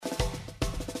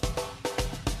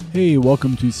Hey,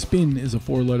 welcome to Spin is a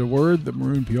four-letter word, the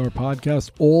Maroon PR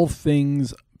podcast, all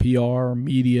things PR,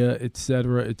 media,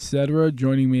 etc., etc.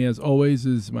 Joining me as always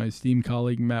is my esteemed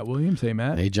colleague Matt Williams. Hey,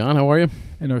 Matt. Hey, John, how are you?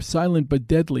 And our silent but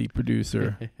deadly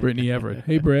producer, Brittany Everett.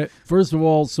 Hey, Britt. First of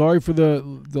all, sorry for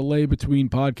the delay between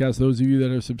podcasts. Those of you that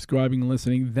are subscribing and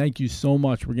listening, thank you so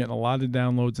much. We're getting a lot of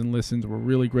downloads and listens. We're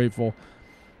really grateful.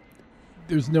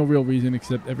 There's no real reason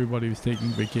except everybody was taking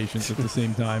vacations at the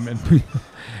same time,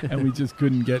 and we just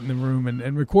couldn't get in the room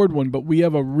and record one. But we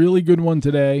have a really good one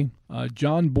today.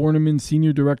 John Borneman,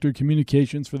 Senior Director of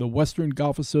Communications for the Western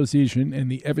Golf Association and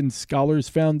the Evans Scholars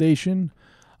Foundation,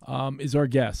 is our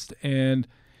guest. And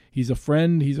he's a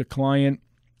friend. He's a client.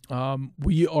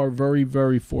 We are very,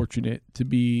 very fortunate to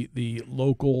be the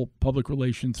local public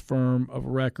relations firm of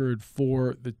record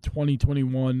for the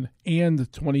 2021 and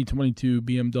 2022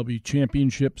 BMW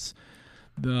Championships.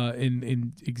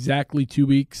 In exactly 2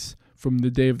 weeks from the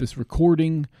day of this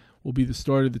recording will be the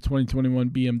start of the 2021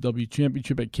 BMW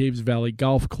Championship at Caves Valley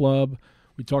Golf Club.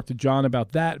 We talked to John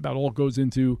about that, about all goes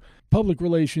into public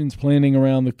relations, planning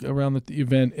around the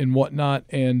event and whatnot,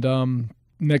 and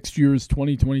next year's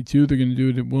 2022, they're going to do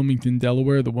it in Wilmington,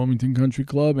 Delaware, the Wilmington Country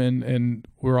Club, and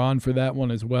we're on for that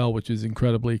one as well, which is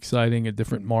incredibly exciting, a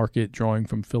different market drawing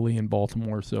from Philly and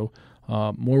Baltimore. So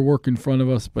more work in front of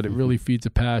us, but it really feeds a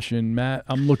passion. Matt,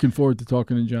 I'm looking forward to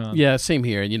talking to John. Yeah, same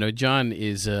here. You know, John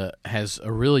has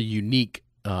a really unique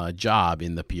job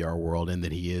in the PR world in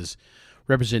that he is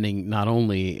representing not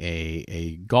only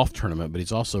a golf tournament, but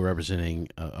he's also representing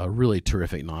a really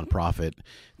terrific nonprofit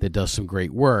that does some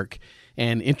great work.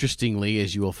 And interestingly,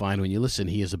 as you will find when you listen,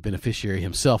 he is a beneficiary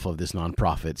himself of this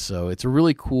nonprofit. So it's a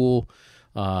really cool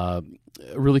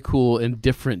and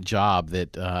different job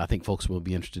that I think folks will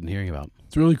be interested in hearing about.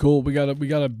 It's really cool. We got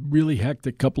a really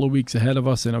hectic couple of weeks ahead of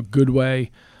us in a good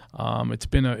way. It's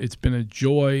been a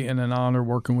joy and an honor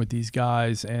working with these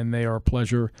guys, and they are a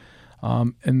pleasure.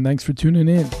 And thanks for tuning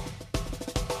in.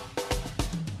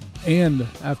 And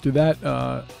after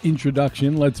that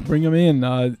introduction, let's bring them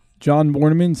in. John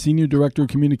Borneman, Senior Director of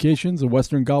Communications, the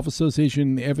Western Golf Association,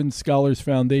 and the Evans Scholars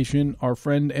Foundation, our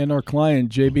friend and our client.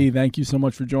 JB, thank you so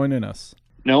much for joining us.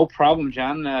 No problem,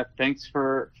 John. Thanks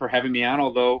for having me on,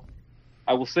 although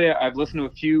I will say I've listened to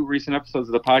a few recent episodes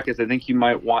of the podcast. I think you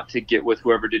might want to get with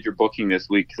whoever did your booking this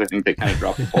week because I think they kind of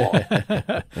dropped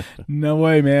the ball. No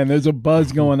way, man. There's a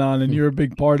buzz going on, and you're a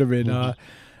big part of it.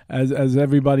 As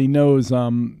everybody knows,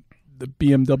 the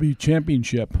BMW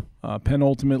Championship,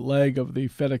 penultimate leg of the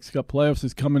FedEx Cup playoffs,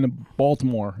 is coming to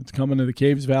Baltimore. It's coming to the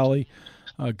Caves Valley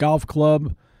Golf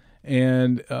Club,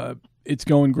 and it's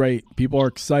going great. People are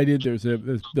excited.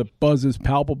 The buzz is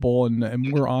palpable,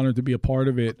 and we're honored to be a part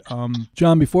of it.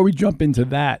 John, before we jump into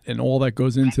that and all that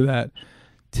goes into that,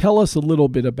 tell us a little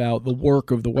bit about the work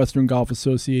of the Western Golf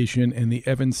Association and the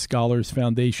Evans Scholars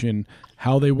Foundation,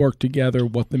 how they work together,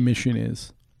 what the mission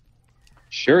is.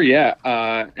 Sure, yeah.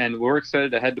 And we're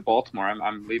excited to head to Baltimore.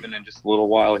 I'm leaving in just a little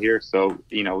while here, so,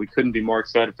 we couldn't be more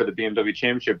excited for the BMW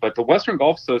Championship. But the Western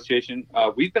Golf Association,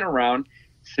 we've been around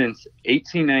since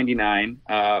 1899,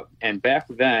 and back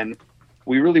then,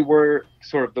 we really were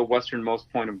sort of the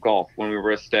westernmost point of golf when we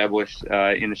were established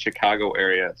in the Chicago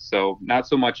area. So not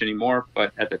so much anymore,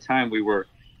 but at the time, we were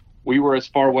as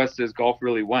far west as golf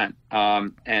really went.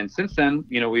 And since then,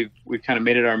 we've kind of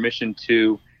made it our mission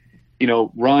to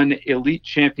run elite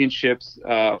championships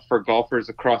for golfers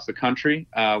across the country.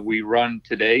 We run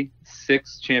today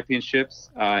 6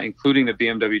 championships, including the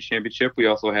BMW Championship. We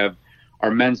also have our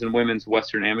men's and women's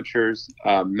Western Amateurs,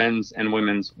 men's and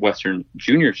women's Western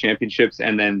Junior Championships,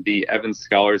 and then the Evans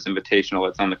Scholars Invitational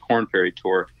that's on the Korn Ferry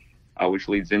Tour, which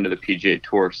leads into the PGA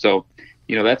Tour. So,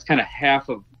 that's kind of half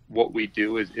of what we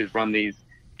do is run these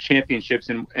championships,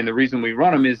 and the reason we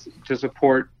run them is to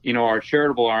support our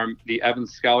charitable arm, the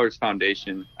Evans Scholars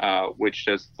Foundation, which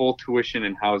does full tuition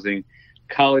and housing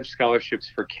college scholarships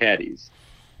for caddies.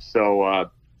 So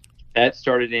that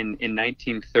started in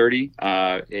 1930.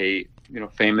 A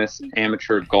famous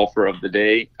amateur golfer of the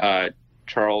day,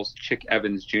 Charles Chick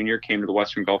Evans Jr., came to the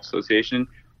Western Golf Association,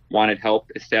 wanted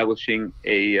help establishing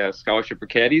a scholarship for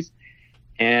caddies.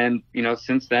 And,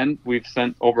 since then, we've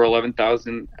sent over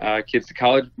 11,000 kids to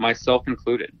college, myself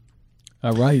included.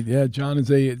 All right. Yeah, John is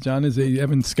a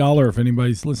Evans Scholar, if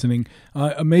anybody's listening.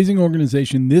 Amazing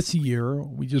organization. This year,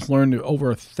 we just learned that over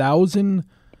 1,000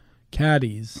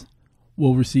 caddies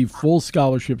will receive full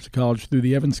scholarships to college through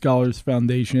the Evans Scholars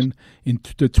Foundation in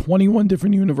the 21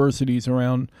 different universities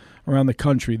around the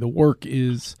country. The work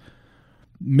is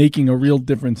making a real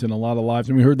difference in a lot of lives.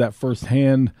 And we heard that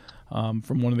firsthand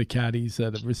from one of the caddies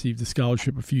that received a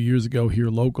scholarship a few years ago here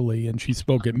locally, and she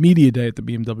spoke at Media Day at the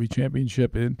BMW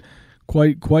Championship, and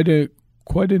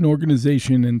quite an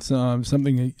organization and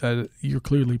something you're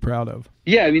clearly proud of.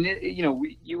 Yeah, I mean,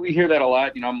 we hear that a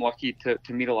lot. I'm lucky to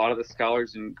meet a lot of the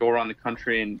scholars and go around the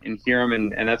country and hear them,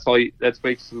 and that's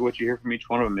basically what you hear from each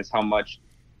one of them is how much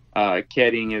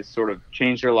caddying has sort of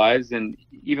changed their lives. And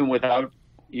even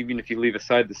if you leave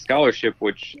aside the scholarship,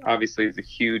 which obviously is a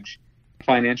huge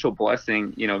financial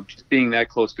blessing, just being that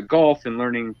close to golf and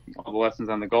learning all the lessons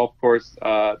on the golf course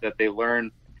that they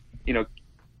learn,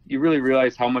 you really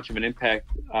realize how much of an impact,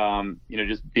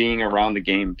 just being around the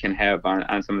game can have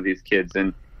on some of these kids.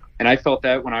 And I felt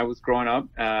that when I was growing up.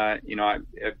 I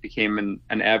became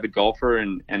an avid golfer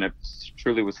and I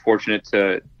truly was fortunate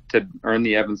to earn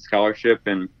the Evans Scholarship.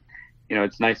 And,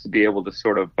 it's nice to be able to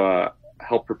sort of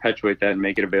help perpetuate that and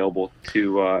make it available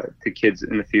to kids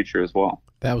in the future as well.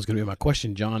 That was going to be my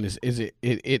question, John. Is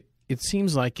it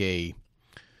seems like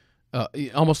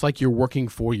almost like you're working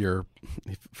for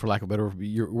for lack of a better word,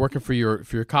 you're working for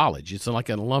your college. It's like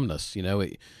an alumnus.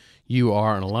 You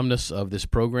are an alumnus of this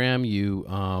program.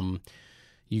 You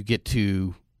get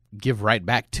to give right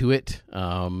back to it.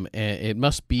 And it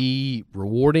must be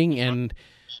rewarding. And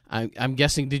I'm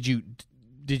guessing, did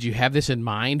you have this in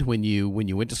mind when you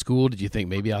went to school? Did you think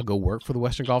maybe I'll go work for the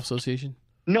Western Golf Association?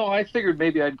 No, I figured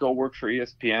maybe I'd go work for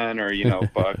ESPN or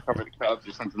cover the Cubs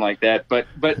or something like that. But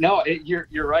no,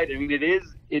 you're right. I mean,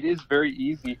 it is very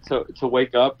easy to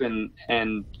wake up and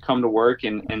come to work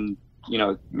and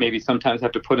maybe sometimes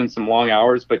have to put in some long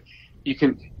hours. But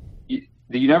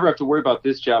you never have to worry about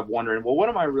this job wondering, well, what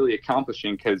am I really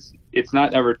accomplishing? Because it's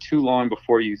not ever too long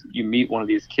before you meet one of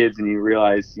these kids and you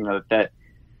realize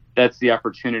that's the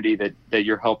opportunity that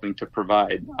you're helping to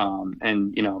provide.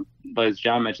 But as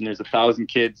John mentioned, there's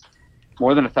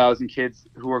more than 1,000 kids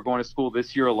who are going to school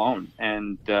this year alone.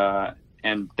 And that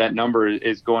number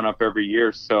is going up every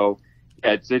year. So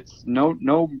it's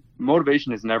no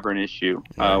motivation is never an issue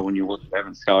when you work at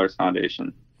Evans Scholars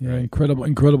Foundation. Yeah,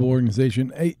 incredible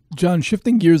organization. Hey, John,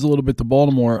 shifting gears a little bit to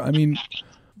Baltimore. I mean,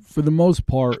 for the most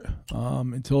part,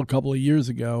 until a couple of years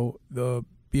ago, the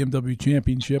BMW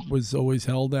Championship was always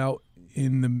held out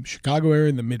in the Chicago area,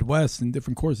 in the Midwest, and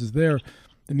different courses there.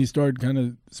 Then you started kind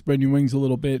of spreading your wings a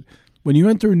little bit. When you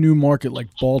enter a new market like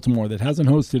Baltimore that hasn't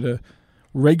hosted a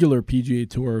regular PGA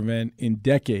Tour event in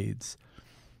decades,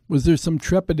 was there some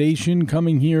trepidation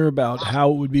coming here about how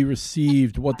it would be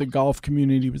received, what the golf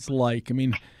community was like? I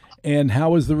mean, and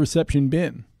how has the reception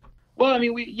been? Well, I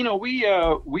mean, we do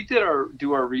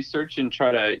our research and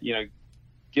try to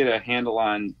get a handle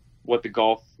on what the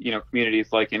golf community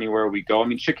is like anywhere we go. I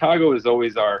mean, Chicago is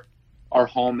always our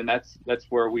home, and that's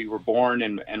where we were born,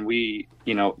 and we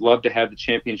love to have the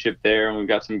championship there, and we've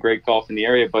got some great golf in the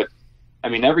area. But I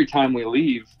mean, every time we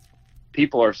leave,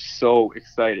 people are so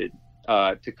excited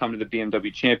to come to the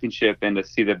BMW Championship and to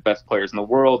see the best players in the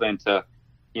world and to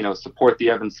support the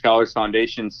Evans Scholars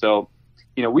Foundation. So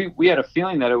we had a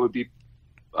feeling that it would be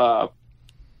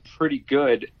pretty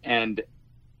good, and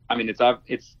I mean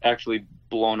it's actually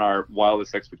blown our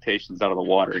wildest expectations out of the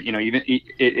water. Even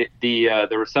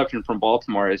the reception from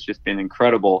Baltimore has just been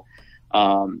incredible.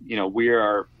 We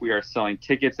are selling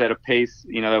tickets at a pace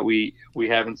that we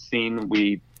haven't seen.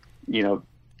 We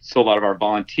sold out of our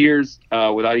volunteers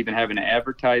without even having to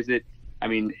advertise it. I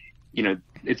mean,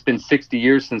 it's been 60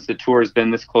 years since the tour has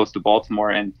been this close to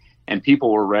Baltimore, and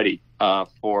people were ready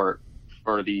for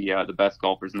the best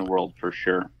golfers in the world for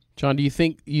sure. John, do you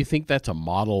think that's a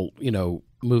model,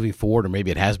 moving forward, or maybe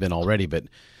it has been already, but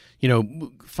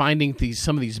finding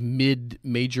some of these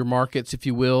mid-major markets, if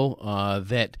you will,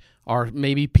 that are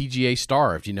maybe PGA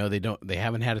starved, they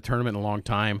haven't had a tournament in a long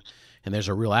time, and there's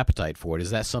a real appetite for it. Is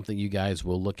that something you guys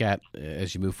will look at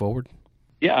as you move forward?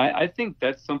 Yeah, I think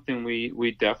that's something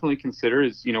we definitely consider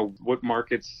is, what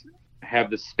markets have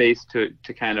the space to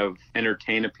kind of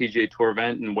entertain a PGA Tour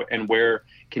event, and where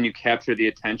can you capture the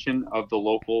attention of the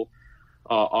local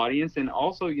audience. And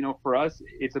also, for us,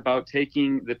 it's about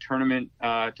taking the tournament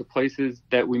to places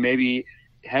that we maybe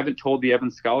haven't told the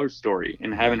Evans Scholars story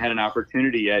and haven't had an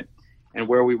opportunity yet, and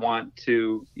where we want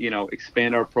to,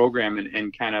 expand our program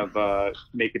and kind of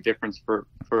make a difference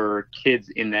for kids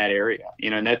in that area.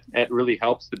 And that really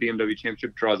helps. The BMW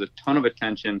Championship draws a ton of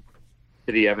attention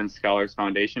to the Evans Scholars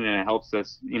Foundation, and it helps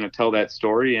us, tell that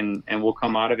story, and we'll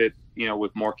come out of it,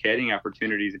 with more caddying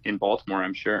opportunities in Baltimore,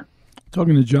 I'm sure.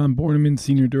 Talking to John Borneman,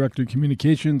 Senior Director of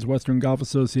Communications, Western Golf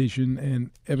Association, and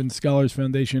Evans Scholars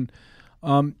Foundation.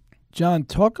 John,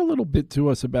 talk a little bit to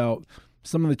us about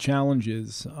some of the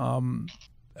challenges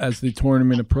as the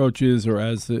tournament approaches or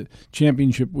as the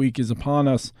championship week is upon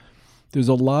us. There's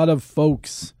a lot of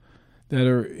folks that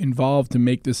are involved to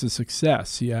make this a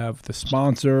success. You have the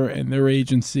sponsor and their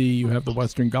agency, you have the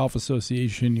Western Golf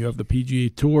Association, you have the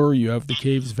PGA Tour, you have the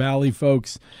Caves Valley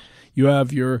folks, you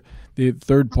have the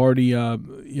third party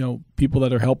people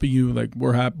that are helping you. Like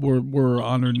we're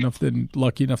honored enough and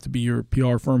lucky enough to be your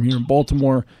PR firm here in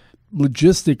Baltimore.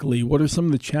 Logistically, what are some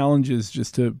of the challenges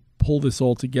just to pull this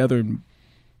all together and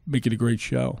make it a great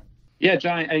show? Yeah,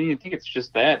 John, I think it's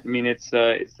just that. I mean, it's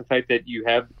the fact that you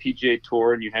have the PGA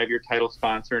Tour and you have your title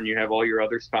sponsor and you have all your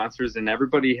other sponsors, and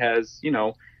everybody has,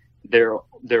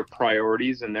 their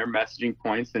priorities and their messaging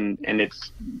points, and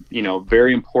it's,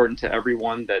 very important to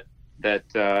everyone that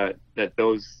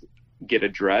those get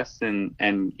addressed and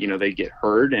they get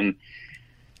heard. And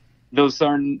those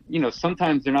are,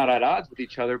 sometimes they're not at odds with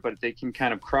each other, but they can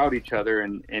kind of crowd each other,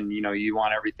 and you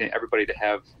want everybody to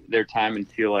have their time and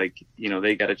feel like,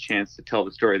 they got a chance to tell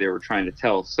the story they were trying to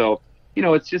tell. So,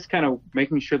 it's just kind of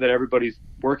making sure that everybody's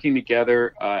working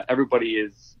together. Everybody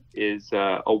is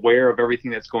aware of everything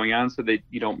that's going on so that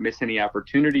you don't miss any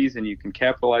opportunities and you can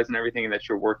capitalize on everything, and that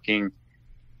you're working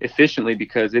efficiently,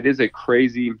 because it is a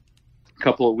crazy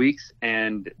couple of weeks,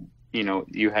 and,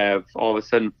 you have all of a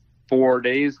sudden 4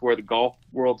 days where the golf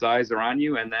world's eyes are on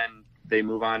you, and then they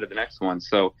move on to the next one.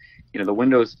 So, the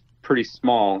window's pretty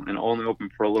small and only open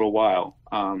for a little while.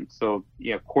 So,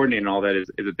 coordinating all that is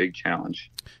a big challenge.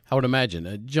 I would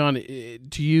imagine. John,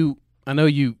 to you, I know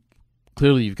you've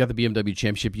got the BMW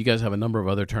Championship. You guys have a number of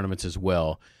other tournaments as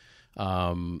well.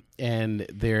 And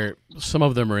some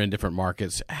of them are in different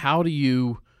markets. How do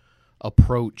you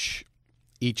approach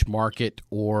each market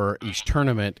or each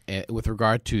tournament with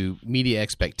regard to media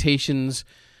expectations,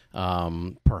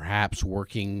 perhaps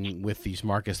working with these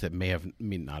markets that may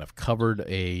not have covered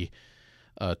a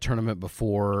tournament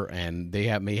before, and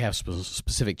they may have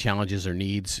specific challenges or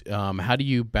needs? How do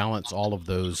you balance all of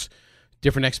those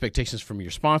different expectations from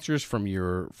your sponsors, from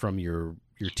your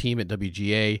team at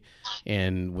WGA,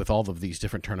 and with all of these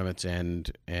different tournaments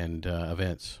and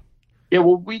events? Yeah,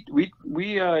 well, we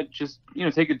just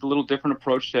take a little different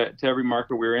approach to every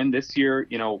market we're in. This year,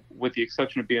 with the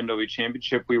exception of BMW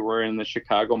Championship, we were in the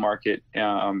Chicago market,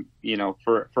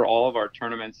 for all of our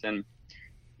tournaments. And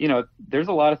there's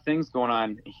a lot of things going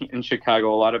on in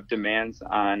Chicago, a lot of demands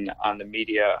on the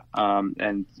media,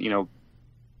 and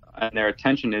their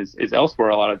attention is elsewhere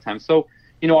a lot of times. So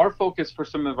our focus for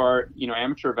some of our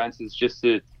amateur events is just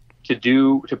to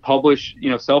publish,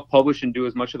 self-publish and do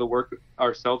as much of the work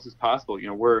ourselves as possible.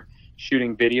 We're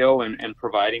shooting video and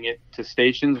providing it to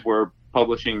stations. We're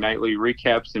publishing nightly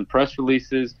recaps and press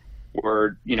releases.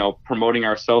 We're, promoting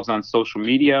ourselves on social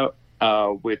media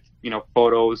with,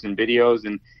 photos and videos.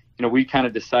 And, we kind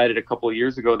of decided a couple of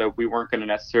years ago that we weren't going to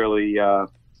necessarily,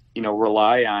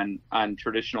 rely on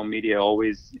traditional media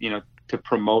always, to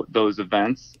promote those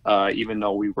events, even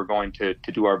though we were going to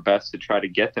do our best to try to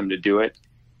get them to do it.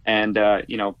 And,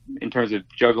 in terms of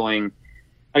juggling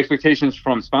expectations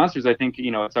from sponsors, I think,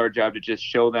 it's our job to just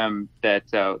show them that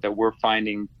we're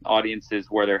finding audiences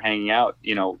where they're hanging out,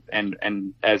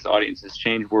 and as audiences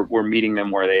change, we're meeting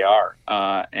them where they are.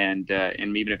 And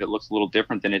even if it looks a little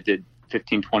different than it did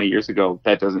 15, 20 years ago,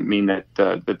 that doesn't mean that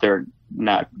they're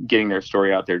not getting their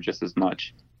story out there just as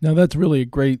much. Now, that's really a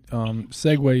great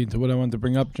segue into what I wanted to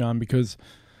bring up, John, because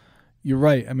you're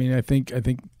right. I mean, I think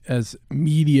as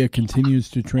media continues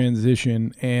to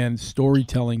transition and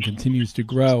storytelling continues to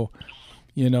grow,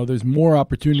 there's more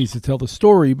opportunities to tell the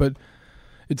story, but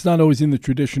it's not always in the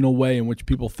traditional way in which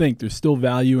people think. There's still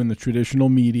value in the traditional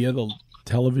media, the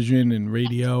television and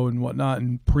radio and whatnot,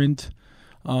 and print.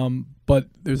 But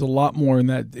there's a lot more in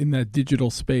that digital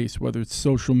space, whether it's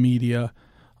social media,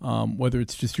 whether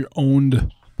it's just your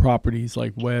owned properties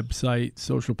like websites,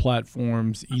 social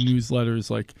platforms, e-newsletters,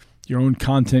 like your own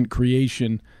content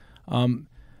creation.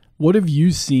 What have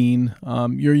you seen?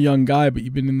 You're a young guy, but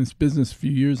you've been in this business a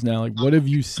few years now. Like, what have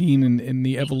you seen in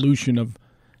the evolution of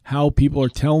how people are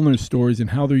telling their stories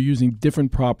and how they're using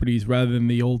different properties rather than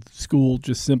the old school,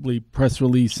 just simply press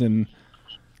release and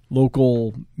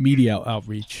local media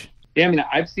outreach? Yeah, I mean,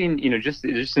 I've seen, just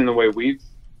in the way we've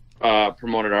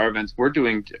promoted our events, we're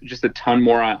doing just a ton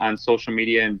more on social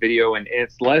media and video, and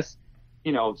it's less,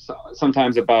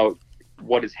 sometimes about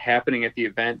what is happening at the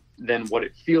event than what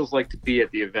it feels like to be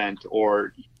at the event,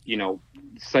 or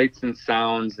sights and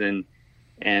sounds and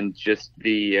just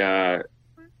the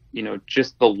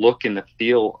just the look and the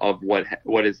feel of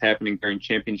what is happening during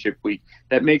championship week.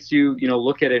 That makes you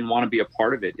look at it and want to be a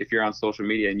part of it. If you're on social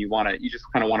media and you just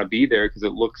kind of want to be there because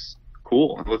it looks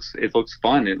cool, it looks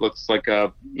fun, it looks like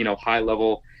a high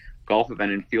level golf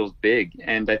event and feels big.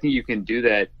 And I think you can do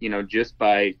that just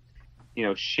by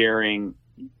sharing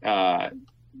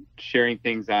sharing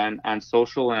things on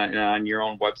social and on your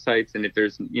own websites. And if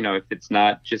there's, if it's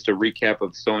not just a recap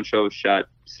of so-and-so shot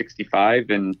 65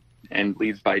 and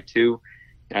leads by 2,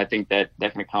 I think that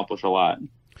can accomplish a lot.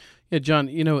 Yeah, John,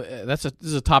 this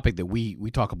is a topic that we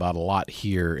talk about a lot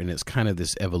here, and it's kind of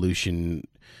this evolution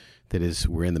that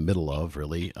we're in the middle of,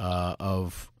 really,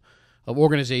 of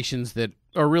organizations that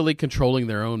are really controlling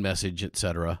their own message, et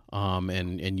cetera,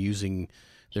 and using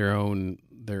their own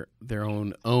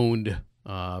owned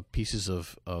pieces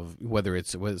of whether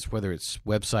it's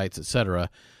websites, et cetera,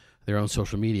 their own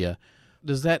social media.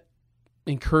 Does that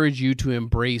encourage you to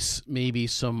embrace maybe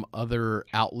some other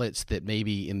outlets that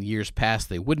maybe in years past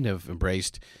they wouldn't have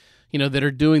embraced, that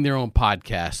are doing their own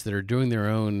podcasts, that are doing their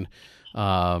own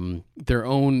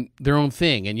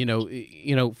thing?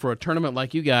 And for a tournament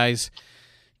like you guys,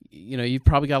 you've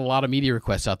probably got a lot of media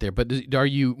requests out there, but are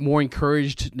you more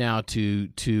encouraged now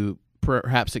to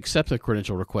perhaps accept a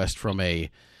credential request from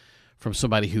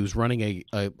somebody who's running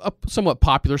a somewhat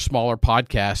popular, smaller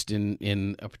podcast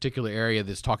in a particular area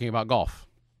that's talking about golf?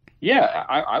 Yeah,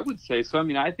 I would say so. I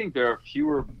mean, I think there are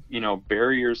fewer,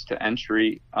 barriers to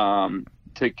entry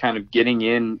to kind of getting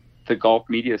in the golf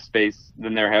media space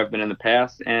than there have been in the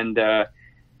past. And a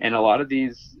lot of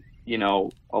these,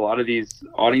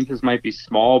 audiences might be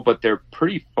small, but they're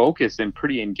pretty focused and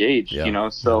pretty engaged,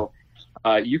 so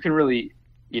you can really,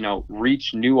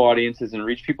 reach new audiences and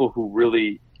reach people who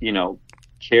really,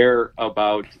 care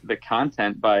about the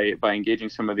content by engaging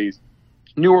some of these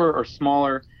newer or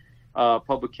smaller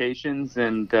publications.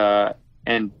 And I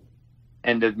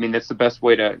mean, that's the best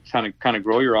way to kind of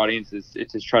grow your audience is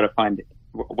to try to find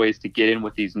ways to get in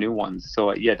with these new ones.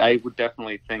 So yeah, I would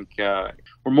definitely think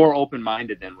we're more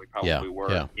open-minded than we probably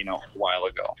were, a while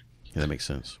ago. Yeah, that makes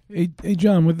sense. Hey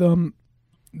John, with the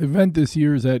event this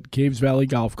year is at Caves Valley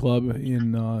Golf Club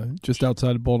in just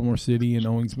outside of Baltimore City in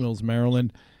Owings Mills,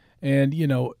 Maryland. And,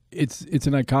 it's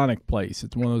an iconic place.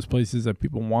 It's one of those places that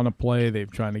people want to play. They're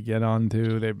trying to get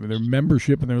onto. Their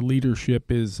membership and their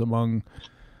leadership is among,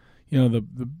 the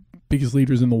biggest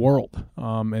leaders in the world.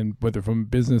 And whether from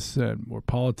business or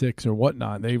politics or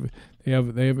whatnot, they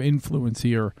have influence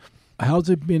here. How's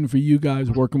it been for you guys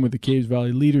working with the Caves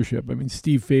Valley leadership? I mean,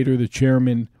 Steve Fader, the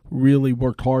chairman, really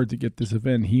worked hard to get this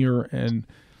event here, and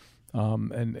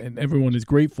everyone is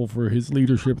grateful for his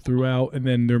leadership throughout. And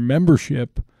then their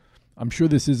membership. I'm sure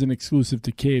this isn't exclusive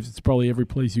to Caves. It's probably every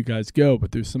place you guys go,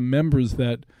 but there's some members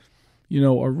that,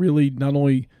 are really not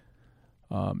only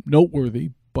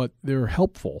noteworthy, but they're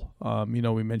helpful.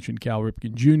 We mentioned Cal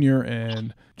Ripken Jr.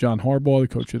 and John Harbaugh, the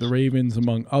coach of the Ravens,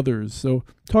 among others. So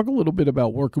talk a little bit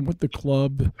about working with the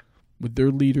club, with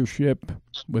their leadership,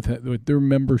 with their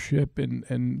membership,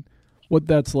 and what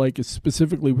that's like,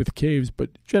 specifically with Caves, but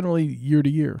generally year to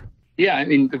year. Yeah, I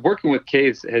mean, working with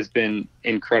Caves has been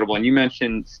incredible. And you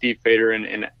mentioned Steve Fader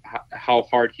and how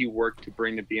hard he worked to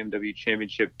bring the BMW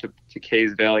Championship to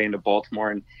Caves Valley and to Baltimore.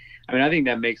 And I mean, I think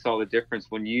that makes all the difference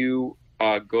when you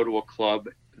go to a club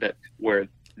where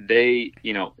they,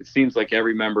 it seems like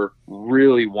every member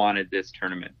really wanted this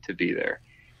tournament to be there.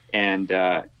 And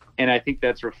I think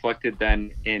that's reflected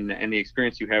then in the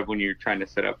experience you have when you're trying to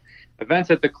set up events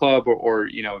at the club or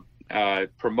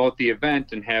promote the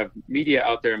event and have media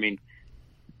out there. I mean,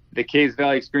 the Caves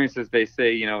Valley experience, as they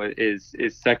say, is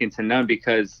second to none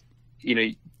because,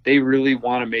 they really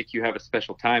want to make you have a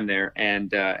special time there. And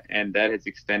that has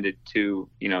extended to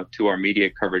our media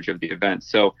coverage of the event.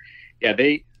 So yeah,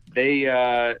 they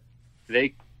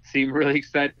seem really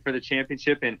excited for the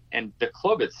championship and the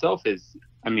club itself is,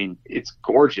 I mean, it's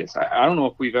gorgeous. I don't know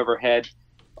if we've ever had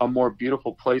a more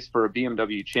beautiful place for a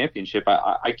BMW championship.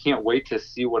 I can't wait to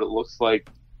see what it looks like,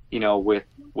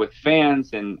 with fans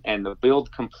and the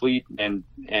build complete and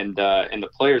the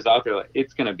players out there.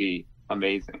 It's going to be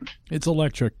amazing. It's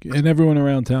electric, and everyone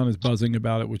around town is buzzing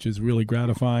about it, which is really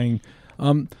gratifying.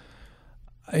 I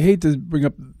hate to bring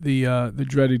up the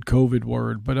dreaded COVID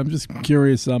word, but I'm just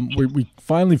curious. We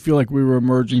finally feel like we were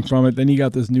emerging from it. Then you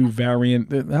got this new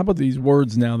variant. How about these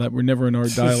words now that were never in our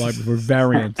dialogue before?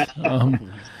 Variant.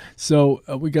 So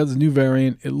we got this new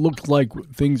variant. It looks like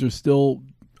things are still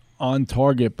on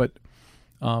target, but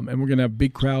and we're going to have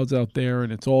big crowds out there,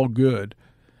 and it's all good.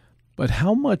 But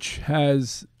how much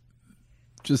has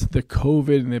just the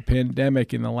COVID and the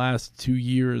pandemic in the last 2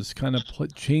 years kind of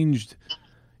changed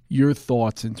your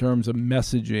thoughts in terms of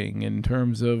messaging, in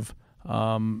terms of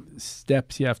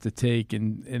steps you have to take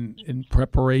in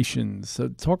preparations? So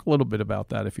talk a little bit about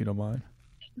that, if you don't mind.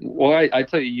 Well, I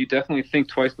tell you definitely think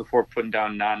twice before putting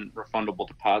down non-refundable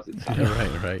deposits.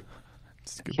 Right.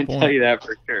 I can tell you that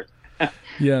for sure.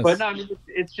 Yes. But no, I mean,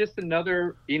 it's just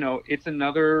another, it's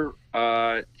another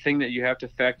thing that you have to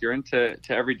factor into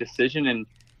every decision. And,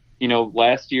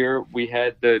 last year we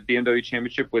had the BMW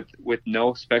Championship with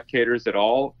no spectators at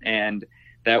all. And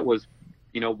that was,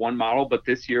 one model. But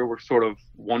this year we're sort of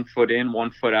 1 foot in,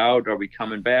 1 foot out. Are we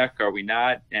coming back? Are we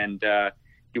not? And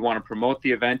you want to promote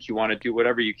the event. You want to do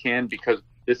whatever you can because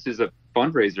this is a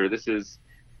fundraiser. This is,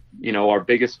 our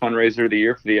biggest fundraiser of the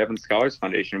year for the Evans Scholars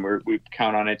Foundation, where we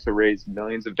count on it to raise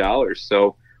millions of dollars.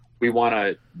 So we want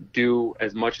to do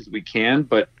as much as we can,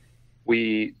 but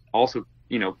we also,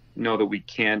 know that we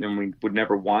can't and we would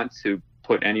never want to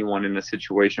put anyone in a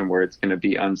situation where it's going to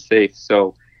be unsafe.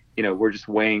 So, we're just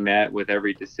weighing that with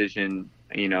every decision,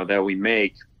 that we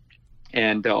make.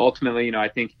 And ultimately, I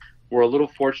think we're a little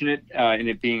fortunate in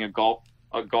it being a golf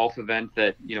event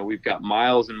that, we've got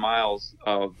miles and miles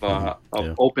of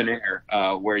open air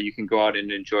where you can go out and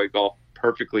enjoy golf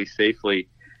perfectly safely.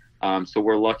 So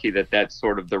we're lucky that that's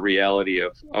sort of the reality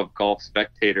of Golf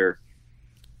Spectator.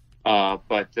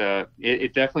 But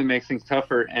it definitely makes things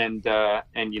tougher. And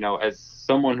as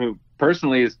someone who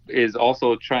personally is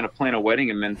also trying to plan a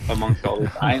wedding amongst all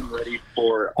this, I am ready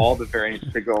for all the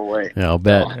variants to go away. Yeah, I'll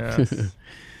bet. Yes.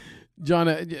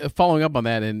 John, following up on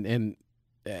that, and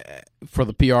for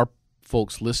the PR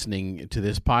folks listening to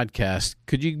this podcast,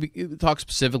 could you talk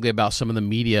specifically about some of the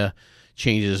media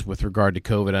changes with regard to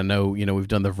COVID? I know, we've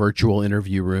done the virtual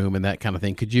interview room and that kind of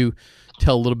thing. Could you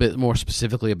tell a little bit more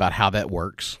specifically about how that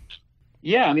works?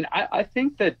 Yeah, I mean, I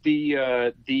think that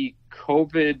the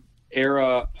COVID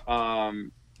era,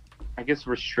 I guess,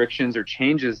 restrictions or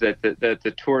changes that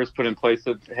the tour has put in place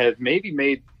have maybe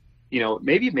made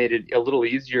it a little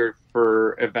easier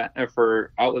for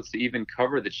outlets to even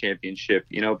cover the championship,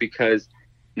 because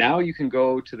now you can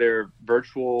go to their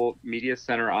virtual media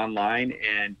center online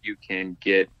and you can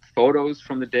get photos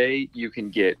from the day, you can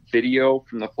get video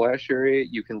from the flash area,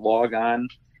 you can log on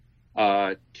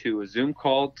to a Zoom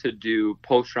call to do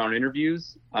post-round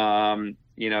interviews, and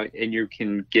you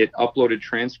can get uploaded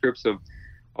transcripts of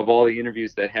all the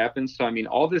interviews that happen. So, I mean,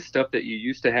 all this stuff that you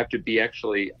used to have to be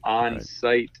actually on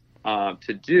site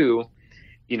to do,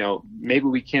 maybe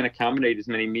we can't accommodate as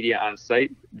many media on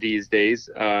site these days,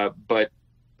 but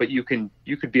you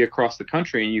could be across the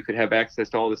country and you could have access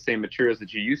to all the same materials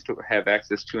that you used to have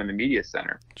access to in the media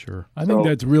center. Sure. I think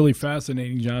that's really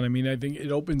fascinating, John. I mean, I think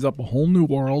it opens up a whole new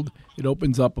world. It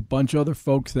opens up a bunch of other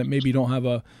folks that maybe don't have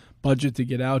a budget to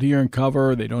get out here and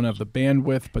cover. They don't have the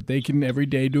bandwidth, but they can every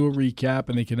day do a recap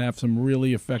and they can have some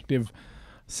really effective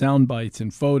sound bites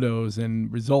and photos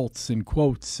and results and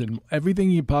quotes and everything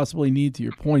you possibly need, to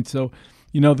your point. So,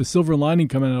 the silver lining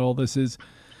coming out of all this is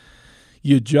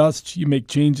you adjust, you make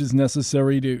changes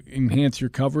necessary to enhance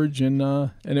your coverage, and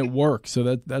it works.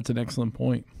 So that's an excellent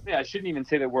point. Yeah, I shouldn't even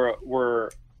say that we're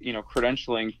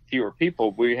credentialing fewer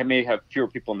people. We may have fewer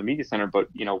people in the media center, but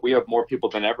we have more people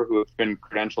than ever who have been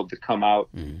credentialed to come out,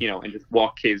 and just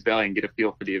walk Caves Valley and get a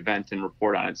feel for the event and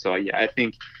report on it. So yeah, I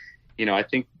think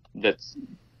that's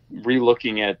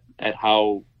re-looking at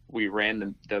how we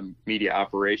ran the media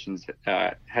operations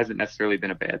hasn't necessarily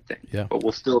been a bad thing. Yeah. But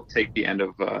we'll still take the end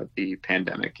of the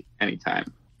pandemic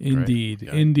anytime. Indeed.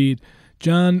 Right. Yeah. Indeed.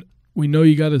 John, we know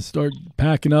you got to start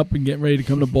packing up and getting ready to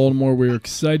come to Baltimore. We're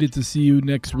excited to see you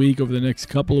next week, over the next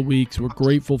couple of weeks. We're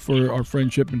grateful for our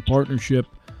friendship and partnership.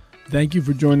 Thank you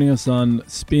for joining us on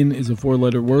Spin is a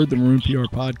Four-Letter Word, the Maroon PR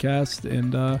podcast,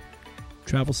 and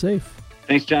travel safe.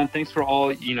 Thanks, John. Thanks for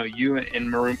all you and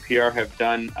Maroon PR have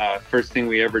done. First thing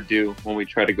we ever do when we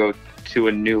try to go to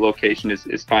a new location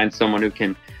is find someone who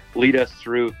can lead us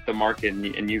through the market,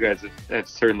 and you guys have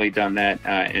certainly done that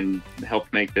and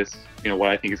helped make this what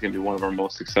I think is going to be one of our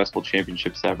most successful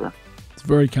championships ever. It's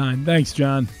very kind. Thanks,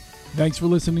 John. Thanks for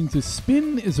listening to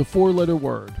Spin is a Four-Letter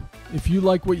Word. If you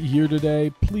like what you hear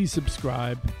today, please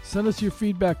subscribe. Send us your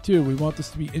feedback too. We want this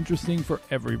to be interesting for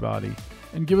everybody.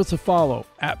 And give us a follow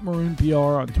at Maroon PR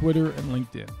on Twitter and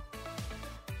LinkedIn.